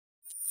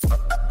Hi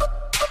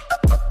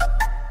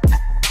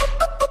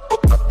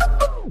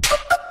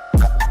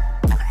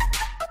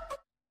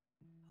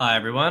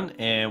everyone,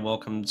 and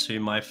welcome to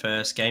my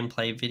first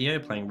gameplay video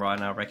playing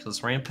Rhinar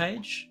Reckless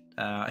Rampage.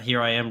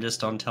 Here I am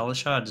just on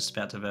Talishar, just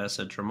about to verse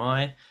a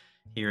Dromai.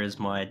 Here is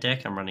my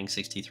deck. I'm running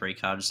 63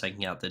 cards,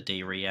 taking out the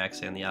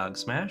D-Reacts and the Arg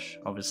Smash.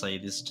 Obviously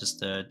this is just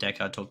the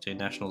deck I took to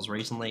Nationals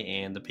recently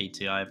and the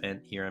PTI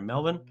event here in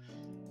Melbourne.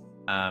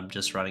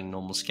 Just running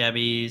normal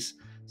Scabbies,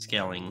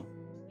 Scaling,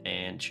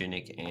 and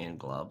Tunic and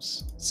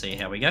Gloves. See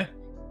how we go.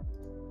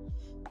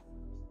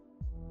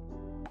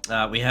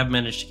 We have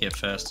managed to get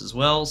first as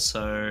well,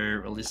 so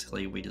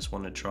realistically we just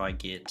want to try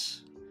get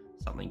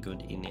something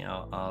good in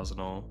our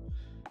arsenal.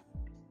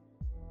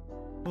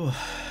 Ooh,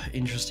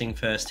 interesting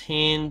first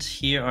hand.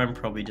 Here I'm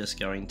probably just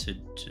going to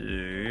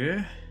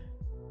do...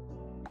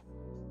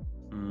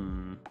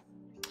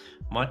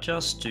 might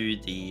just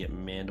do the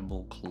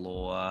Mandible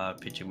Claw,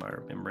 pitching my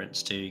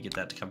Remembrance to get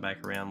that to come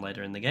back around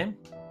later in the game.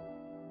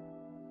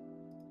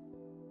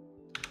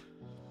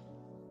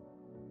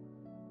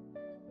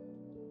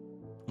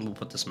 We'll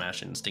put the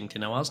Smash Instinct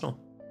in our arsenal.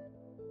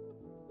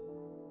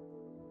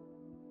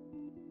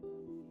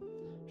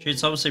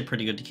 It's obviously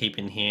pretty good to keep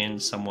in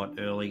hand somewhat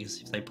early,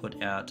 because if they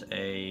put out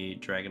a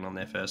dragon on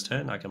their first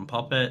turn, I can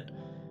pop it,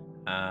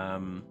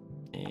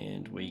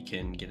 and we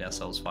can get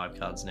ourselves 5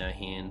 cards in our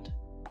hand.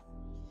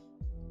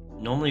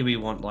 Normally we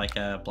want like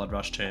a Blood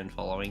Rush turn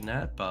following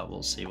that, but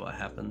we'll see what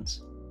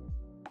happens.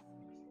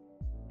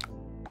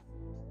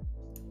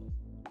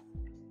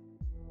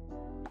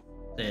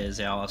 There's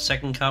our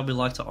second card we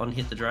like to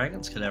on-hit the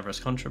dragons, Cadaverous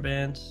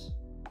Contraband.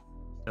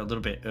 They're a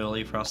little bit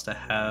early for us to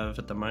have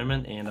at the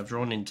moment, and I've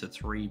drawn into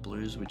 3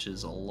 blues, which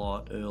is a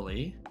lot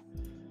early.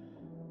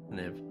 And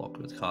they've blocked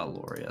with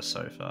Carloria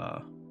so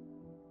far.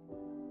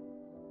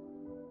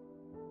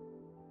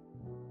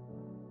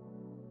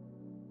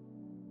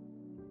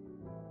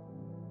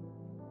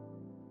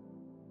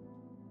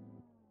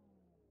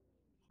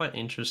 Quite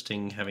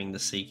interesting having the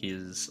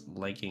Seeker's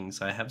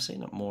leggings. I have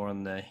seen it more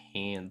on the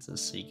hands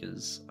as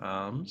Seeker's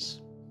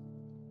arms.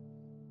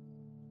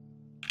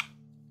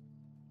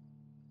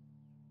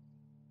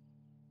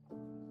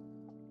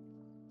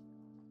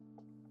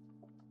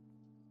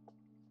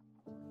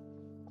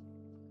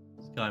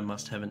 This guy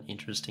must have an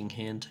interesting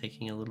hand,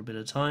 taking a little bit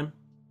of time.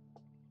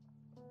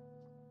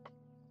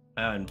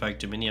 Wow, Invoke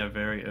Dominio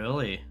very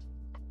early.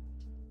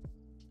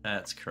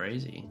 That's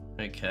crazy.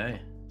 Okay.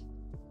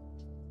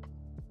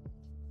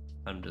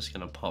 I'm just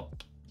gonna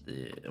pop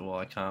the, well,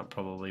 I can't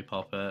probably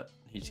pop it.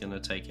 He's gonna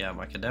take out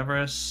my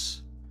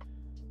Cadaverous.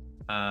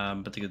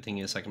 But the good thing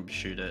is I can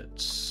shoot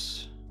it.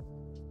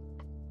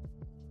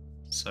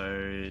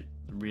 So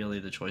really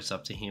the choice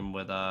up to him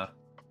whether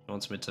he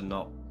wants me to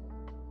not.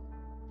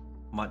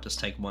 Might just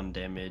take 1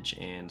 damage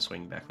and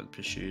swing back with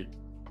Pursuit.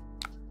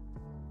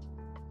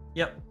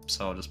 Yep,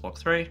 so I'll just block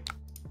 3.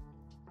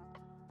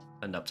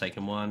 End up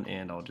taking 1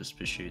 and I'll just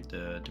Pursuit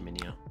the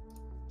Dominio.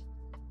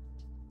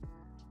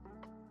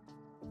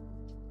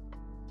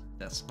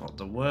 That's not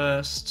the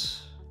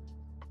worst.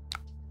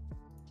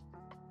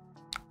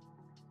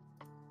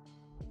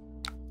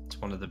 It's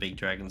one of the big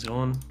dragons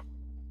gone.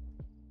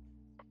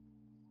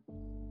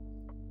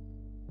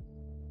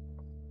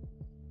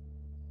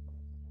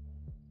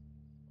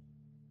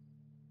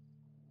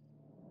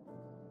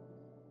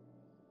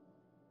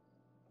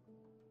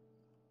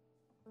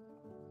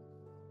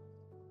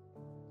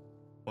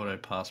 Auto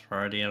pass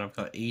priority, and I've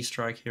got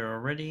E-Strike here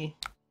already.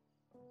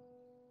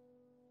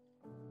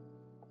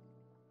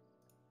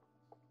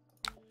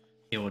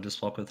 Here we'll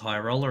just block with High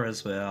Roller,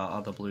 as our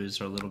other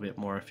blues are a little bit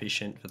more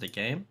efficient for the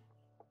game.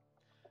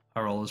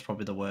 High Roller is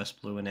probably the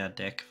worst blue in our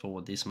deck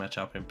for this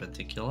matchup in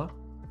particular.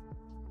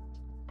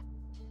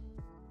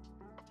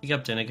 Pick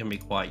Up Dinner can be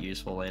quite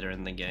useful later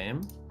in the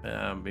game,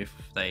 if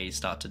they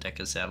start to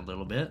deck us out a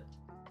little bit.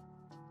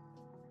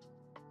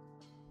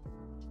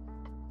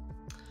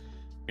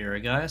 Mirror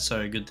Guy,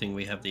 so good thing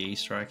we have the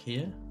E-Strike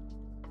here.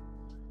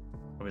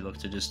 Probably look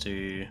to just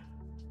do...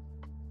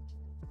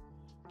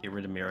 get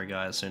rid of Mirror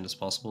Guy as soon as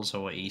possible,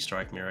 so we'll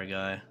E-Strike Mirror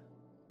Guy.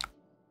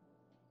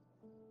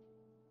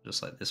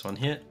 Just let this one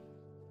hit.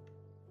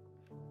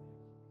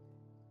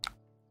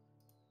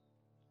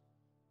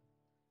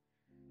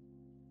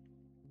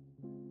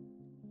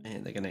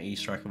 And they're going to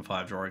E-Strike and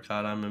 5 draw a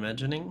card, I'm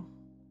imagining.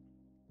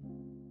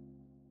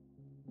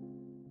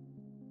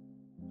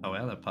 Oh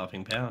wow, they're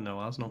puffing power, no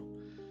arsenal.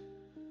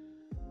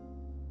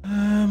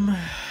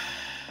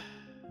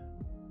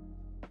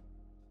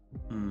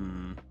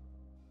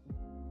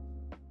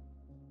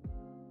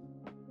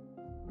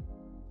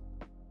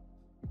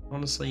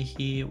 Honestly,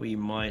 here we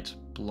might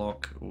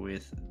block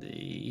with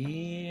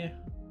the...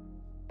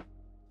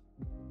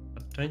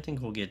 I don't think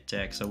we'll get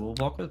deck, so we'll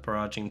block with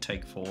Barraging,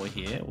 take 4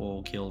 here.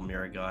 We'll kill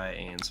Mirror Guy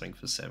and swing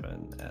for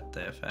 7 at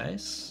their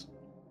face.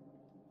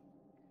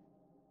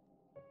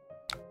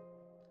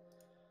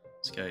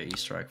 Let's go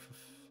E-Strike for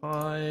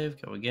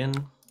 5, go again.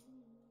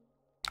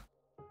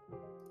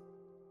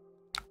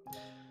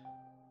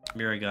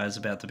 Mirror Guy is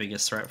about the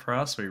biggest threat for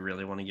us, we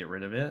really want to get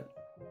rid of it.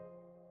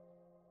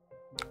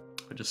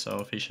 We're just so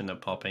efficient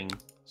at popping.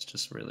 It's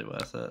just really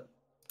worth it.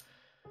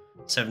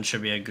 7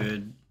 should be a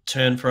good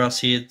turn for us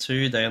here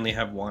too. They only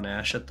have 1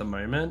 Ash at the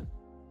moment.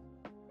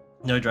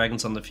 No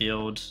dragons on the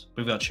field.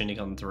 We've got Tunic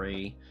on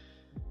 3.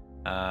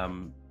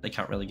 They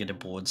can't really get a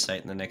board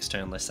state in the next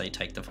turn unless they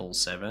take the full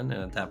 7,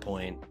 and at that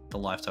point the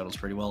life total's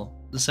pretty well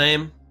the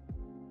same,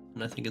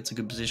 and I think it's a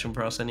good position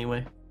for us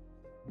anyway.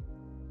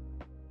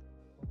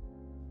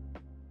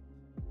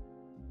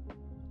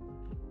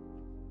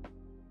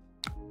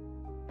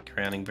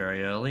 Crowning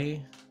very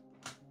early.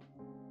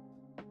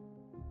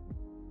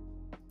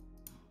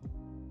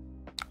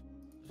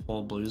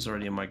 Four blues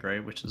already in my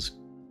grave, which is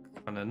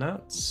kind of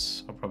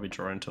nuts. I'll probably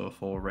draw into a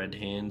 4 red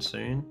hand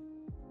soon.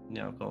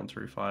 Now I've gone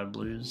through 5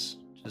 blues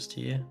just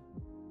here.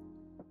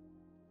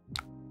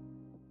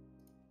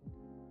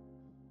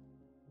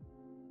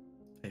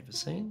 Favor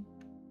scene.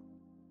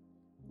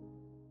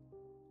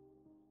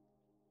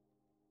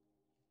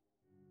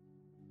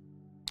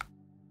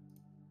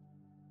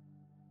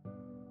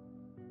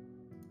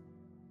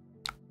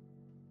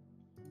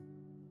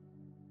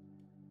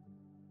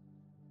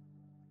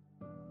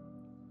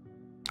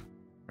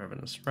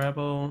 Ravenous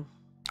Rabble.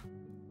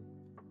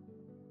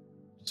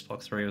 Just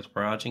block 3 with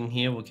barraging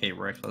here. We'll keep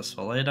Reckless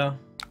for later.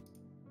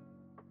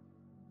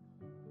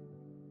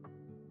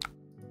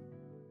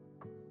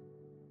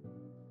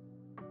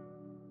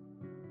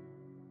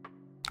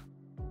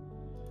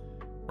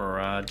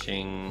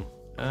 Barraging.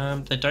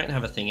 They don't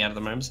have a thing out at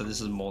the moment, so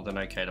this is more than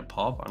okay to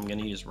pop. I'm going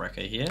to use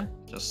Wrecker here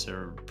just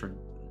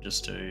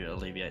to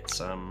alleviate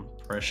some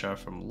pressure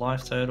from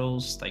life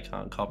totals. They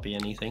can't copy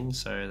anything,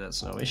 so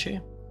that's no issue.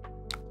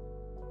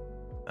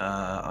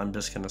 I'm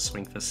just going to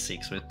swing for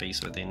 6 with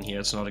Beast Within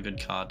here. It's not a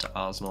good card to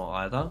Arsenal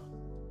either.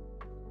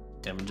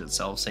 Damage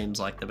itself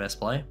seems like the best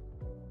play.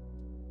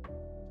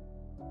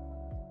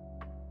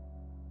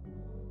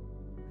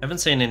 Haven't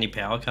seen any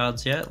power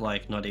cards yet,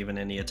 like not even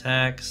any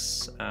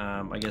attacks.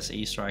 I guess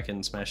E-Strike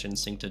and Smash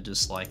Instinct are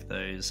just like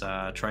those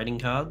trading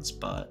cards,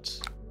 but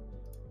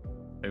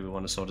maybe we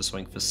want to sort of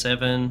swing for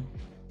 7,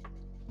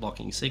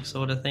 blocking 6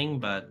 sort of thing,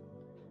 but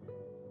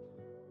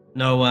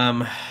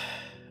no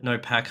no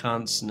pack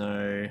hunts,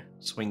 no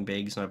swing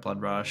bigs, no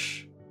blood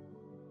rush.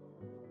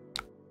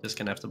 Just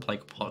gonna have to play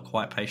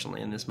quite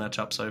patiently in this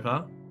matchup so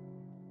far.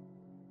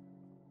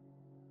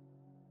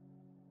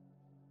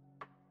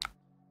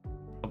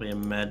 Probably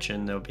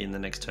imagine there'll be in the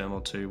next turn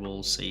or 2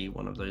 we'll see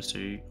one of those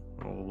 2,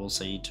 or we'll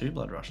see 2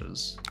 blood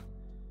rushes.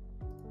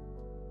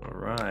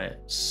 Alright,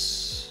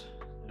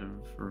 we've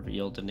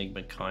revealed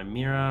Enigma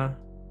Chimera.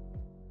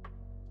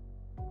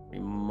 We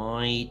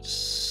might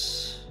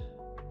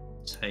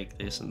take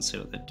this and see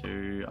what they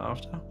do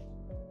after.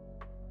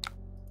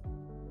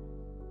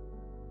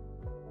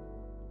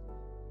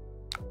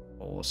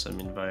 Awesome,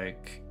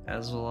 invoke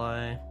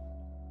Azulai.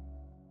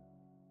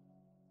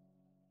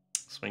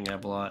 Swing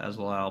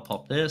Azulai, I'll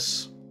pop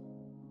this.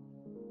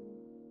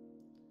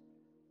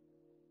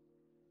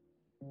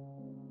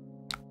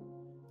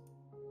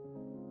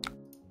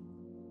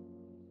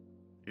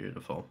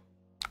 Beautiful.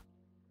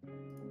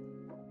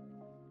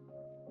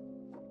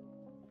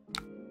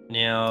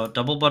 Now,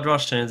 double blood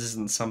rush turns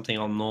isn't something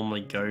I'll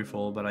normally go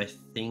for, but I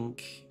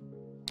think...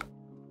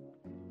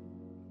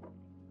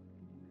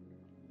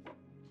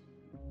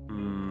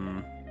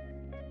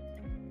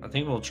 I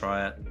think we'll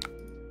try it.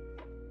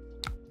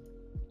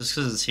 Just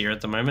because it's here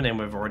at the moment and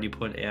we've already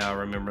put our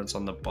Remembrance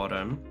on the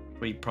bottom.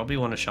 We probably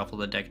want to shuffle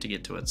the deck to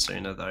get to it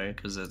sooner though,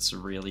 because it's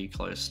really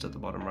close to the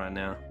bottom right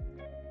now.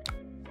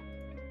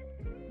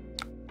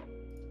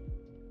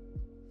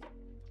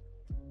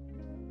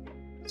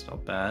 It's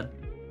not bad.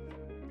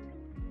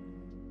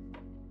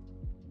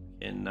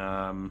 And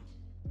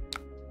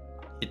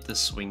hit the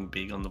swing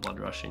big on the blood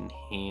rush in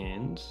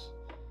hand.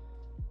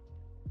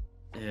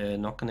 Yeah,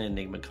 not gonna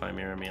Enigma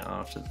Chimera me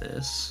after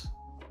this.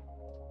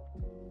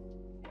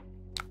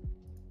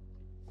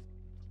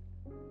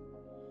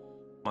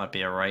 Might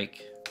be a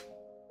rake.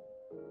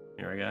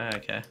 Here we go,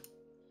 okay.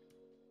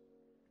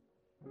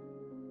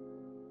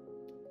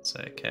 It's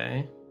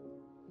okay.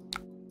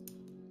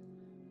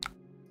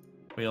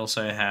 We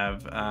also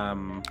have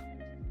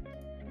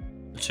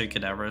 2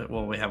 cadavers.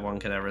 Well, we have 1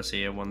 cadaverous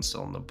here, 1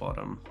 still on the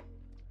bottom.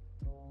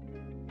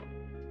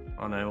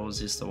 Oh no, was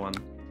this the one?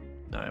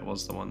 No, it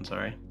was the one,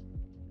 sorry.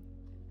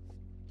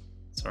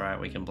 It's alright,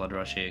 we can blood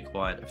rush here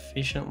quite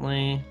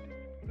efficiently.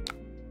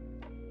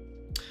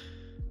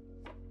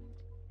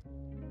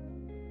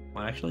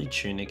 I actually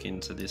Tunic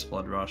into this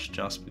blood rush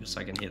just because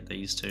I can hit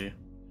these 2.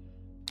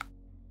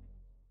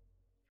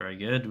 Very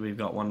good, we've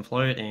got 1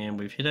 float and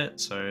we've hit it,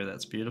 so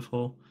that's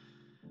beautiful.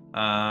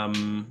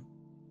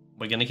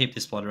 We're going to keep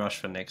this blood rush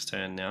for next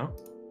turn now,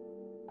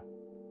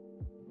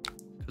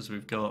 because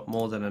we've got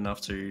more than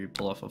enough to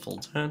pull off a full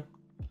turn.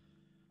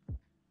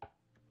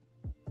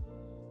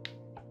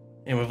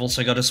 And we've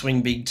also got a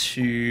swing big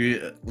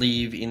to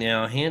leave in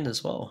our hand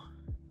as well.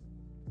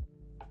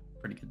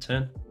 Pretty good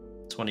turn.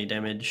 20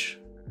 damage.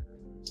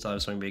 Start a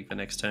swing big for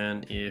next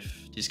turn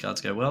if discards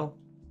go well.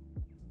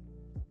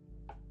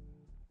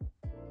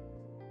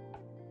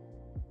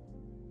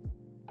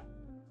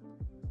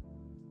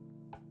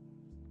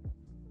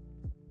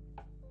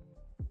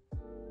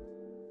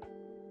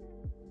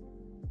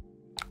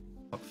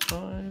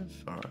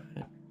 Alright.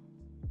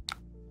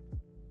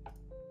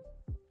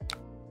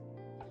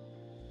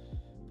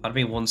 Part of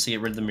me wants to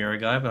get rid of the mirror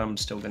guy, but I'm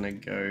still going to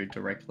go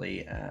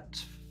directly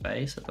at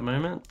face at the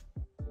moment.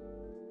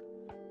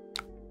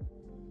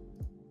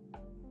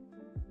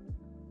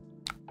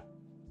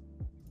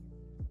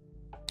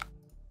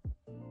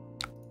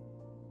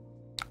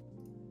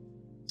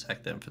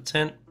 Attack them for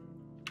 10.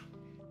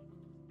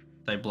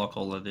 They block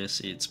all of this,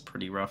 it's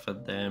pretty rough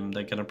at them.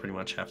 They're going to pretty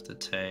much have to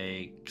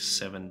take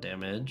 7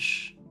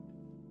 damage.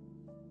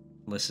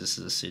 Unless this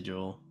is a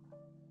sigil.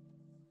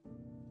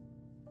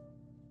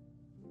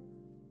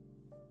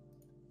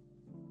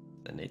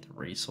 They need the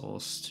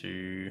resource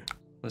to...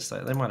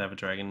 They might have a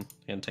dragon.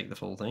 They're going to take the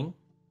full thing.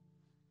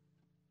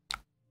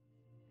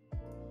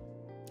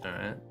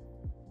 Alright.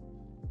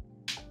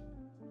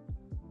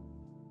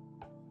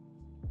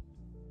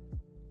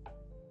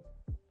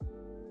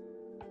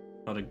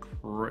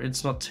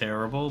 It's not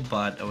terrible,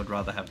 but I would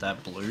rather have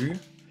that blue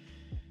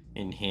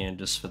in hand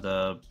just for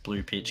the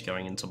blue pitch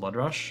going into Blood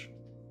Rush.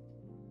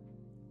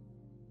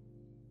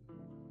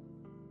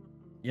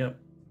 Yep.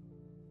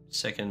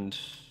 Second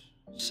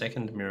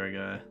mirror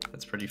guy.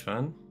 That's pretty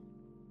fun.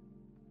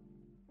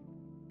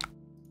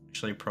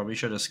 Actually, probably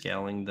should have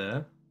Scowling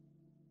there,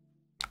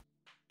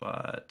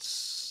 but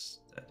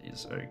that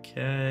is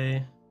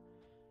okay.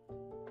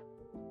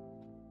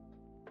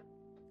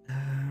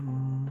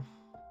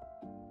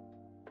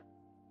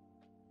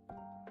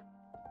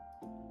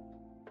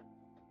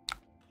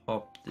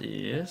 Pop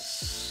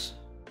this.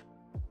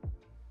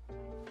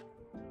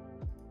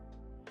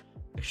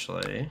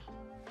 Actually,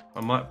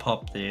 I might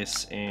pop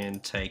this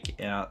and take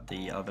out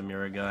the other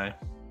mirror guy.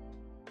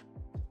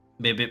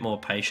 Be a bit more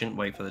patient,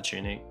 wait for the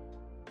tunic.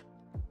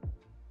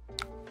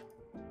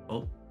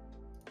 Oh.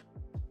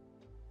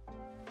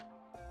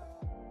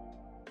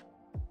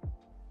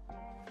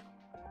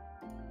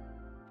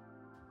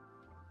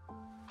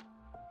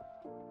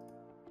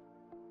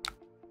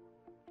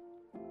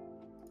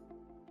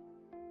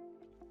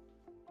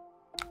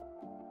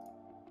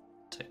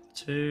 Take the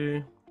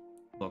 2.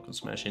 Block and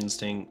Smash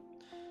Instinct.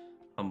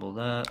 Humble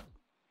that.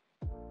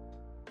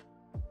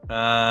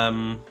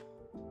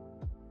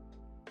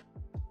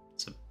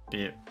 It's a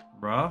bit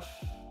rough.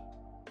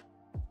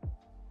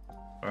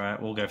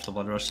 Alright, we'll go for the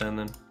Blood Rush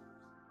then.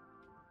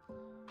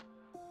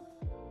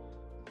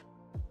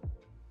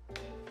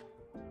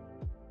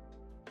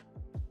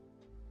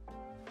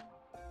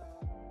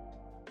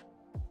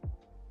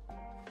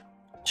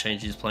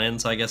 Change his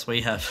plans, I guess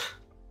we have.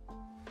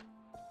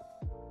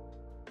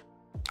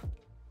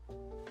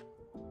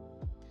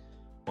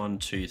 One,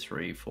 two,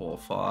 three, four,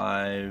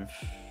 5.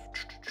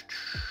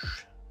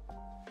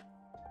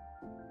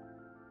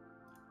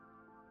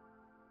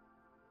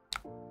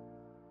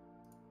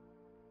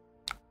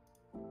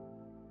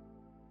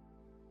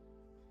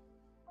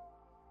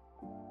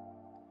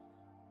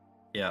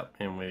 Yeah,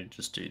 and we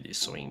just do this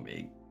swing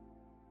big.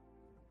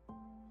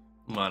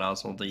 Might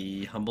as well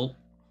the humble.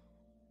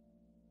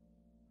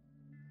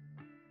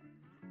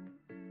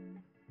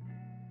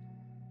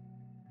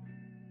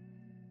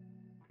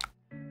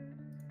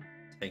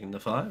 Taking the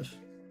 5.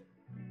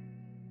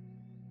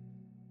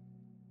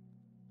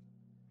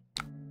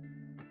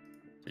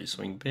 Do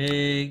swing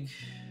big.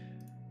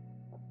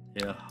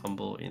 Yeah,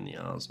 humble in the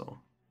arsenal.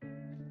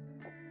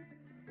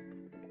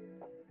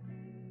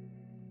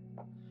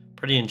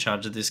 Pretty in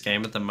charge of this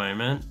game at the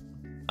moment.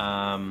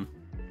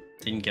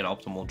 Didn't get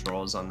optimal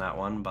draws on that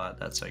one, but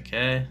that's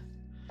okay.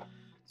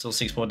 Still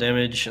 6 more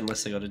damage,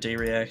 unless they got a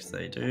D-react.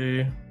 They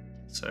do.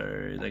 So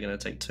they're going to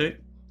take 2.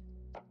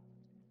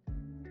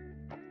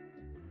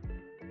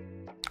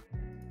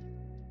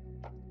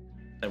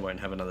 They won't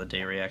have another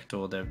D-react,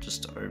 or they've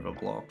just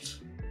overblocked.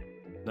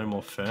 No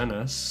more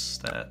furnace.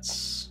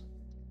 That's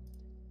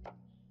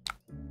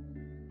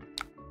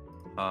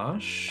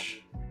harsh.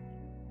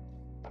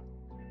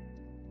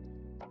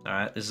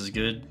 Alright, this is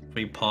good. If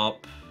we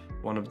pop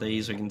one of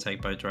these, we can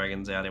take both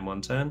dragons out in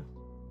one turn.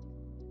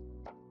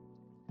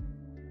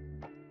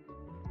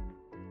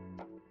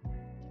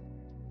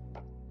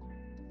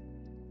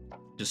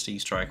 Just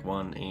E-strike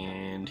one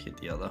and hit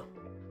the other.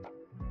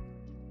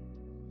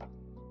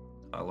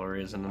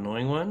 Kylo is an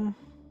annoying one.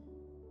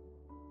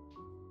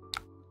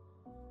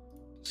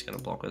 Just gonna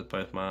block with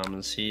both my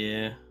armors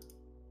here.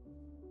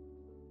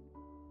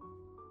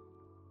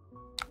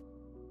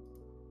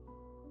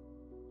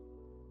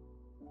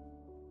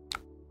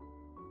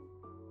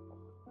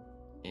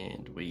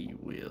 And we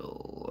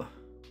will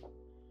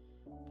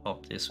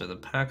pop this with a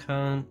pack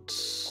hunt.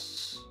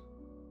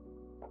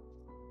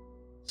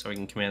 So we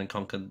can command and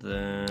conquer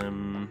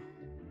them.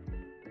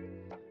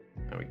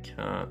 No, we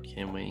can't,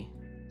 can we?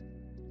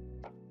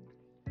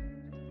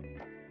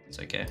 It's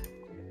okay.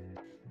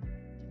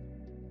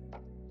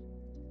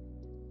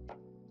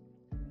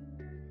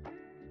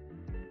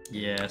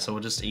 Yeah, so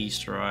we'll just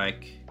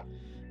E-strike.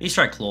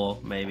 E-strike claw,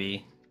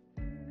 maybe.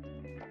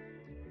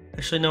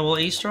 Actually, no, we'll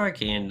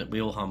E-strike and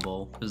we'll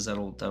humble, because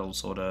that'll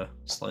sort of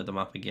slow them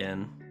up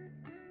again.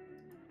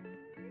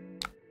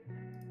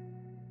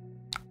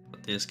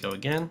 Let this go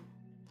again.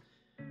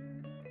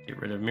 Get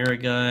rid of mirror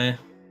guy.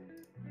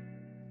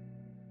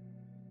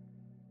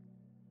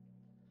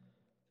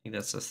 think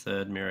that's the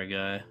third mirror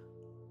guy.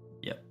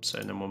 Yep, so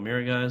no more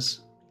mirror guys.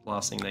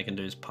 Last thing they can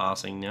do is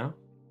passing now.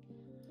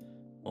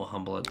 Or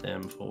humble at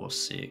them for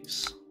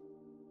 6.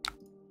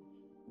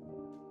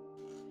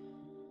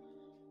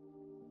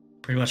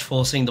 Pretty much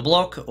forcing the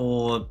block,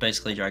 or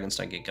basically dragons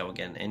don't get go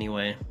again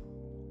anyway.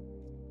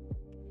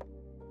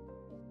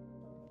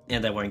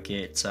 And they won't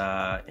get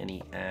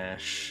any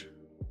ash.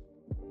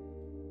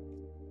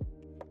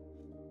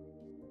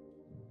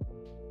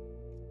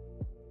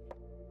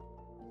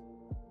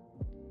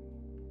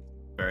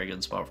 Very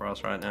good spot for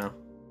us right now.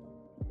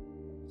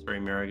 3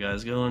 mirror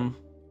guys going.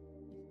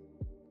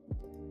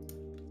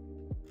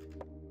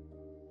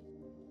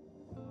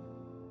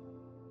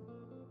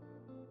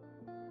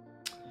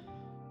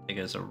 There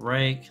goes a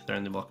rake. They're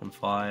only blocking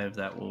 5.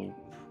 That will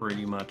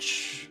pretty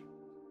much...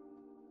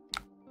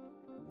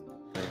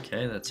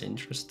 Okay, that's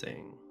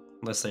interesting.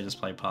 Unless they just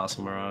play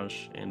Passing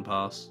Mirage and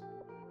pass.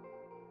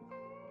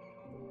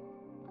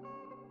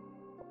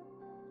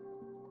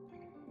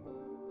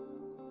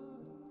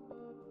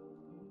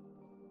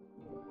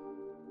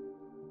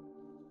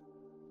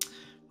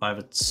 If I have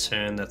a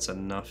turn, that's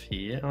enough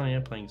here. Oh yeah,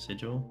 playing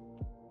Sigil.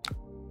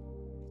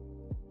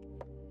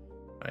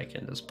 I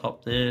can just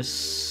pop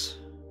this.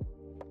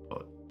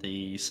 Put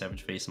the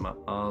Savage Beast in my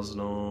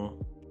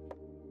arsenal.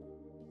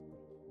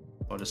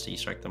 Or just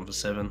extract them for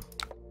 7.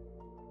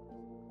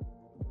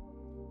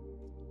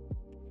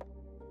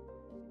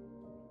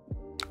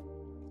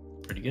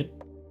 Pretty good.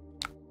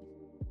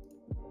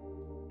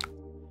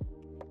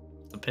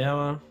 The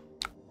power.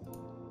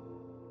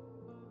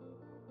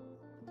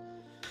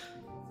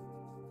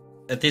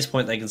 At this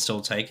point they can still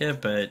take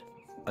it, but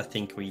I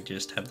think we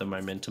just have the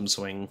momentum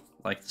swing.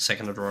 Like the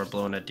second I draw a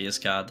blue and a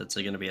discard, that's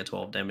going to be a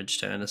 12 damage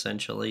turn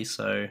essentially,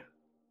 so...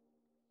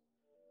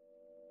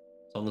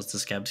 As long as the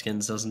Scab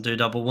Skins doesn't do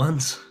double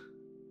ones,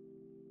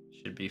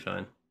 should be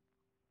fine.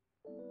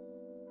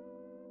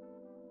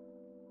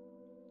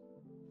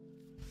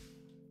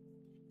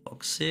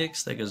 Block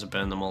 6, there goes a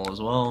burn them all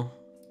as well.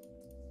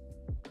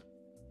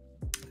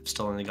 I've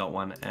still only got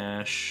 1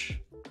 ash.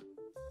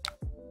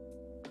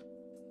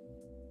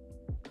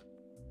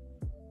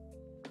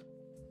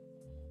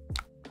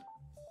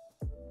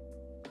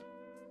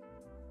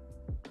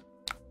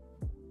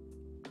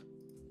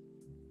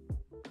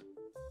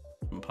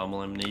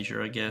 Pummel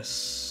Amnesia, I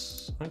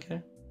guess.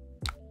 Okay.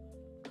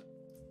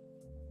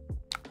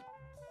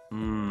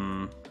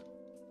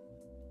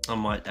 I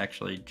might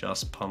actually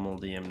just pummel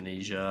the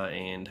Amnesia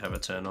and have a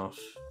turn off.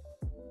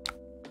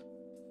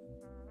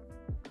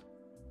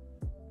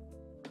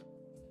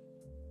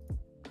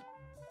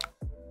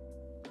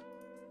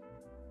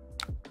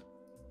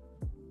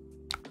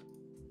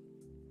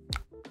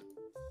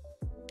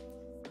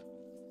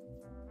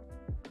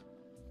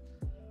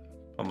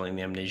 Pummeling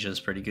the Amnesia is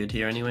pretty good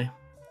here anyway.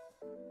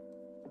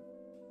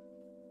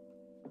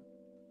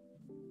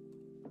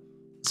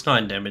 It's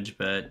 9 damage,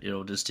 but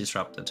it'll just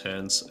disrupt the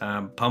turns.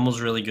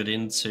 Pummel's really good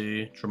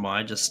into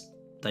Dromai, just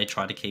they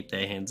try to keep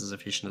their hands as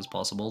efficient as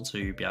possible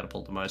to be able to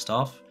pull the most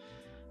off.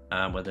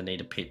 Where they need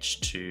a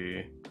pitch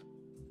to,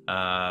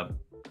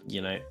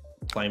 you know,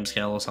 Flame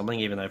Scale or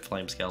something, even though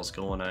Flame Scale's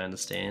gone, I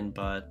understand,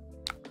 but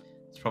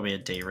it's probably a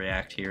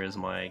D-react here is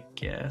my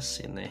guess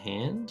in their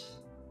hand.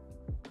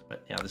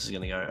 But now this is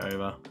going to go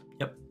over.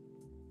 Yep.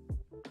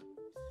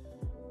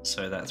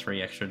 So that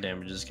 3 extra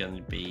damage is going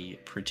to be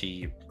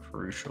pretty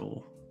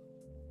crucial.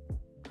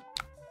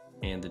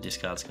 And the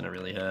discard's going to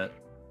really hurt.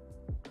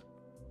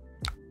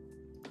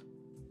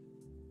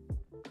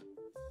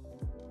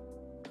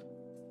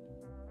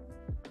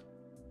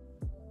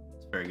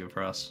 It's very good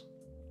for us.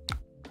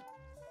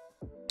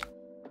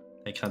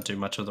 They can't do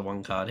much with the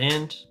 1 card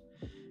hand.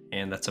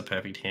 And that's a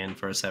perfect hand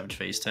for a Savage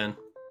Feast turn.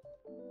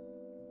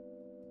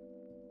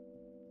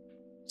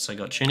 So I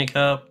got Tunic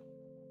up.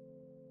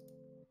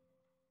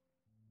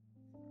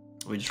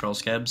 We just roll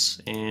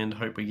Scabs and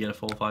hope we get a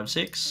 4, 5,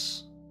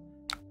 6.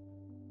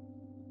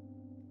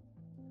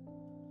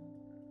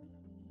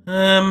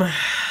 No,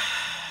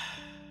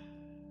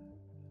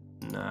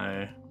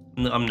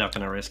 I'm not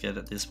going to risk it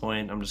at this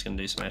point. I'm just going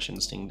to do Smash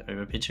Instinct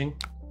over pitching.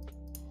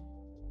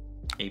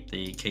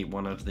 Keep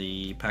one of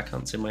the pack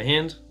hunts in my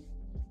hand.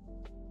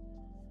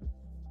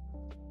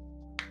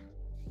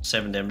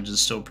 7 damage is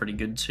still pretty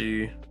good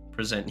to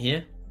present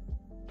here.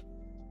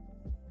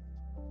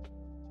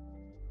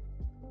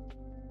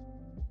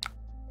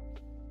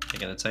 They're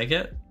going to take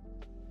it.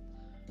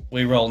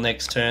 We roll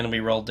next turn and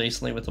we roll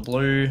decently with the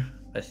blue.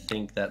 I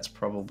think that's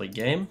probably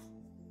game.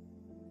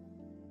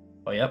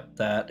 Oh yep,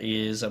 that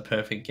is a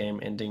perfect game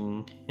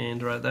ending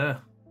hand right there.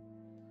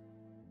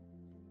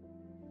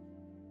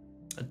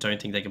 I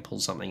don't think they can pull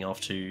something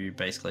off to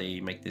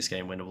basically make this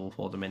game winnable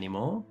for them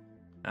anymore.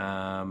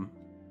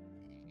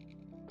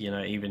 You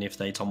know, even if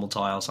they tumble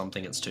tie or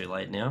something, it's too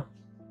late now.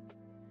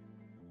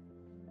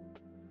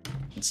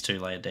 It's too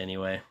late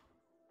anyway.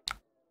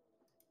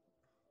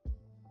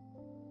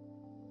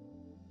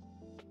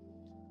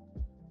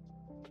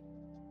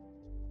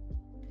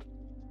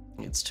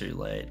 It's too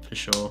late for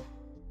sure.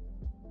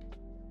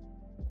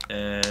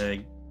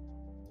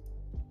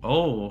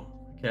 Oh,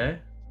 okay.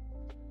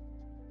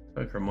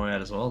 Poke Dromai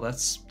out as well.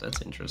 That's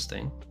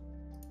interesting.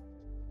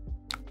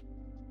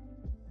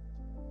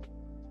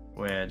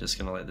 We're just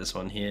gonna let this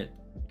one hit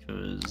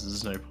because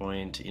there's no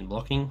point in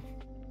blocking.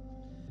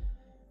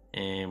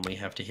 And we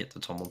have to hit the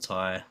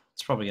Tomultai.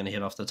 It's probably gonna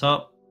hit off the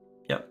top.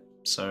 Yep.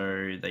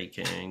 So they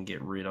can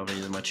get rid of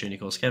either my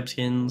Tunic or Scab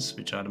Skins,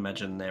 which I'd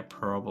imagine they're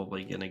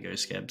probably gonna go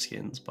Scab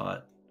Skins,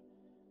 but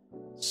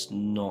it's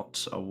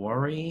not a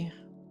worry.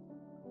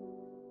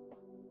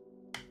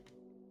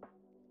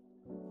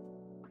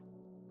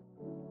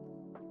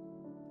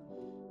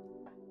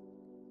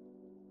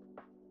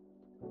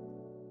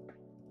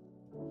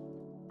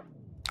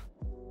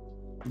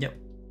 Yep,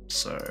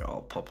 so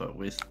I'll pop it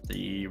with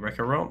the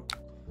Wrecker Romp.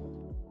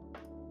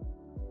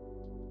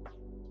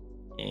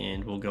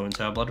 And we'll go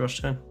into our Blood Rush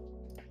turn.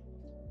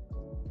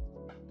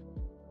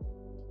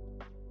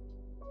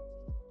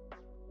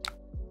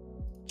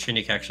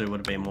 Tunic actually would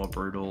have been more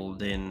brutal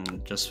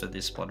than just for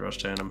this Blood Rush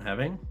turn I'm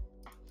having.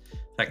 The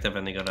fact I've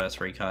only got a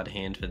 3-card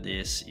hand for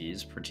this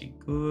is pretty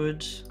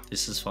good.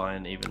 This is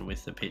fine even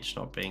with the pitch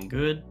not being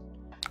good.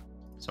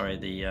 Sorry,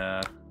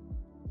 the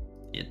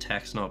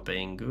attack's not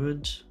being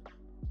good.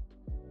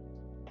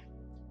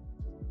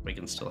 We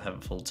can still have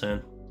a full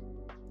turn.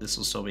 This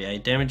will still be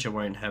 8 damage. I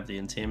won't have the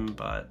Intim,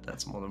 but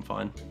that's more than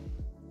fine.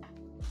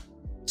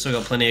 Still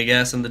got plenty of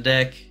gas in the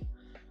deck.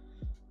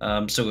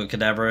 Still got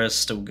Cadaverous,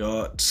 still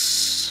got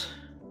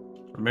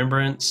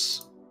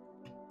Remembrance.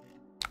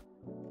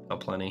 Got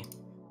plenty.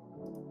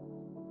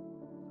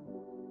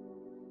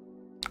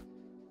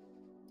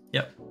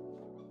 Yep.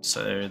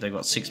 So they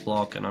got 6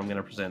 block, and I'm going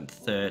to present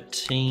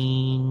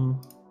 13.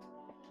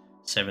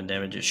 7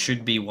 damage. It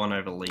should be 1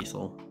 over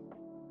lethal.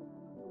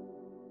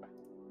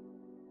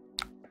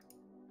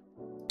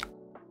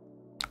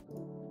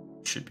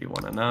 Should be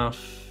 1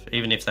 enough.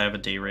 Even if they have a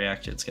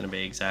D-react, it's going to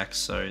be exact,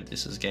 so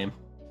this is game.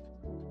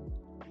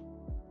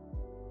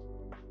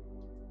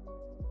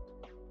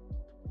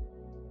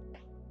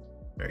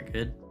 Very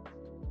good.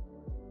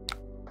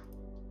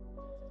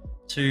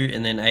 2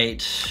 and then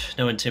 8.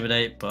 No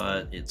Intimidate,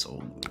 but it's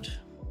all good.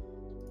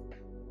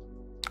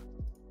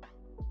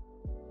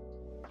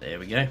 There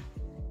we go.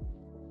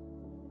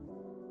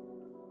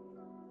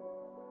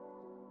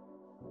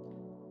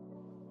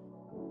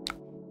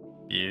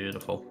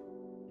 Beautiful.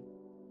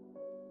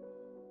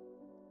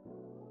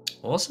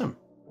 Awesome.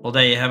 Well,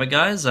 there you have it,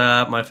 guys.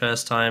 My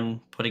first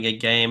time putting a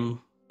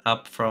game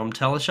up from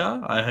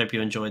Talishar. I hope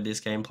you enjoyed this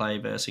gameplay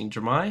versus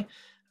Dromai.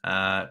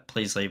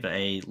 Please leave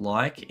a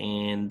like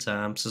and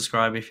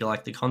subscribe if you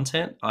like the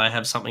content. I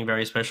have something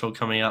very special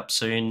coming up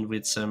soon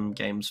with some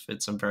games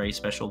with some very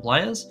special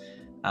players.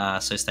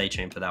 So stay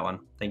tuned for that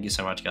one. Thank you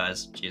so much,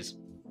 guys. Cheers.